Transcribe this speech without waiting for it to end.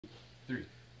3.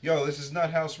 Yo, this is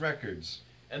Nuthouse Records.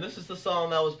 And this is the song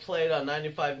that was played on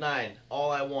 95.9,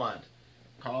 All I Want.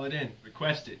 Call it in.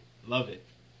 Request it. Love it.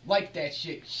 Like that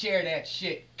shit. Share that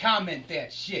shit. Comment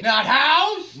that shit.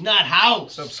 Nuthouse!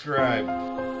 Nuthouse! Subscribe.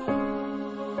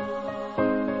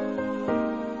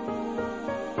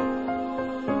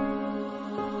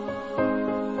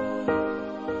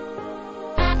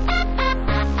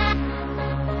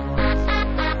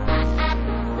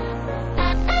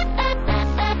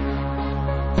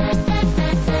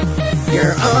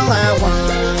 You're all I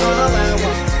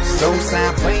want, so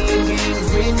stop playing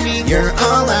games with me. You're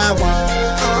all I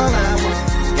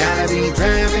want, gotta be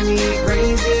driving me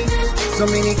crazy. So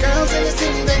many girls in the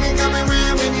city, they can come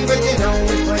around with me, but you know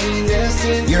it's plain to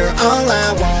see. You're all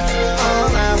I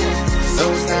want,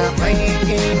 so stop playing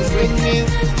games with me.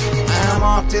 I'm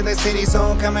off to the city,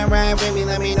 so come and ride with me.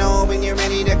 Let me know when you're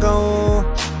ready to go.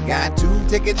 Got 2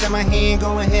 tickets in my hand,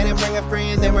 go ahead and bring a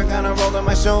friend, then we're gonna roll to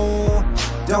my show.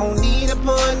 Don't need to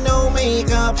put no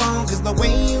makeup on, cause the way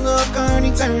you look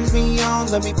already turns me on.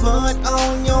 Let me put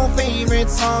on your favorite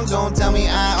song, don't tell me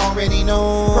I already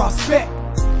know. Prospekt.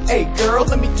 Hey girl,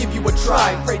 let me give you a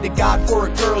try. Pray to God for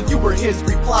a girl, you were his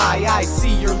reply. I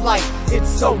see your light, it's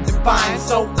so divine.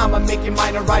 So I'ma make it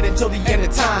mine and right until the end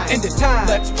of time.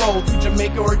 Let's roll through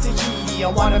Jamaica or Tahiti. I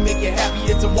wanna make you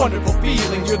happy, it's a wonderful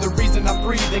feeling. You're the reason I'm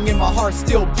breathing and my heart's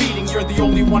still beating. You're the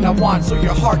only one I want, so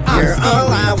your heart I'm You're stealing.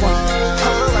 all I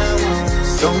want,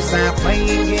 so stop playing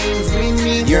games with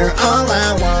me. You're all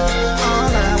I want,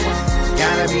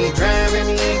 gotta be driving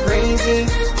me crazy.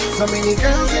 So many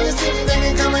girls in the city, they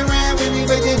can come around with me,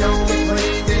 but you know it's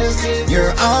plain to see.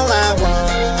 You're all I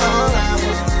want,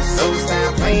 so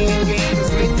stop playing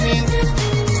games with me.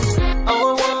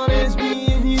 All I want is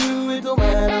me and you, it don't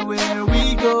matter where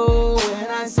we go. When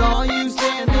I saw you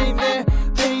standing there,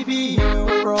 baby, you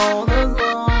were all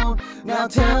alone. Now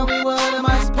tell me, what am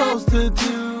I supposed to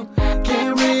do?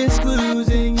 Can't risk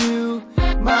losing you.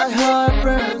 My heart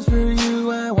burns for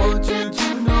you. I want you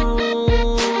to know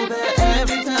that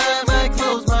every time I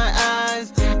close my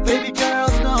eyes, baby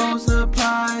girl's no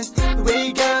surprise. The way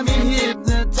you got me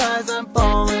hypnotized, I'm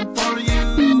falling for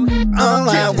you. All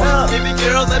I want. Baby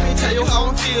girl, let me tell you how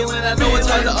I'm feeling. I know it's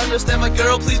hard to understand, my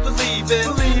girl, please believe it.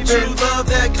 True love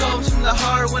that comes from the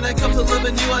heart. When it comes to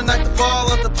loving you, I knock the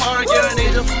ball out the park. You're an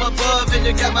angel from above and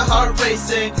you got my heart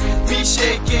racing. Me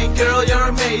shaking, girl, you're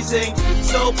amazing.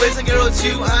 So blazing, girl, it's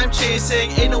you I'm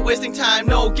chasing. Ain't no wasting time,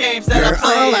 no games that You're I'm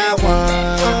playing. all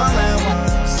I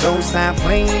want, so stop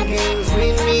playing games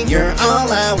with me. You're all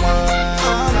I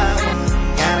want,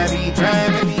 gotta be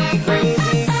driving me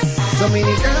crazy. So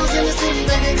many girls in the city,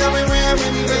 they can come around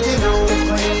with me, but you know it's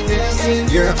plain to see.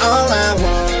 You're all I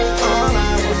want,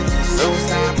 so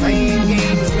stop playing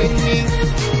games with me.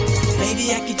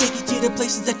 Baby, I can take you to the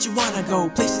places that you wanna go,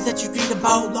 places that you dreamed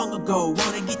about long ago.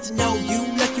 Wanna get to know you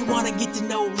like you wanna get to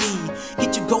know me.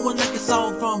 Get you going like a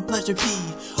song from Pleasure P.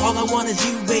 All I want is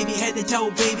you, baby, head to toe,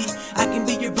 baby. I can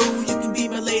be your boo, you can be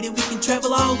my lady. We can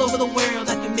travel all over the world,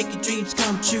 I can make your dreams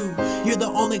come true. You're the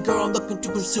only girl I'm looking to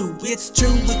pursue. It's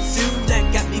true, it's you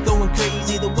that got me going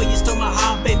crazy. The way you stole my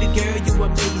heart, baby girl, you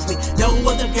amaze me. No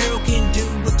other girl can do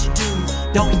what you do.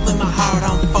 Don't play my heart,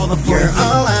 I'm falling for you. You're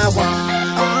all I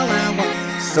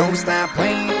want, so stop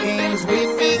playing games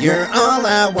with me. You're all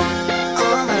I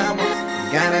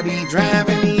want, gotta be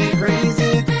driving me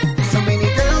crazy. So many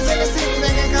girls in the city,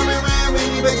 they can come around with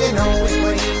me, but you know it's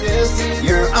plain to see.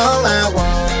 You're all I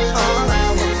want,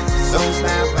 so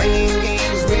stop playing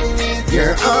games with me.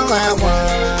 You're all I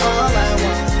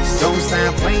want, so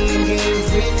stop playing games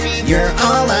with me. You're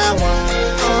all I want,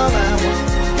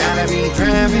 gotta be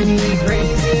driving me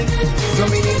crazy. So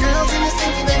many girls in the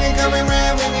city, they can come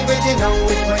around with me, but you know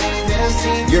it's plain to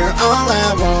see. You're all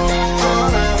I want.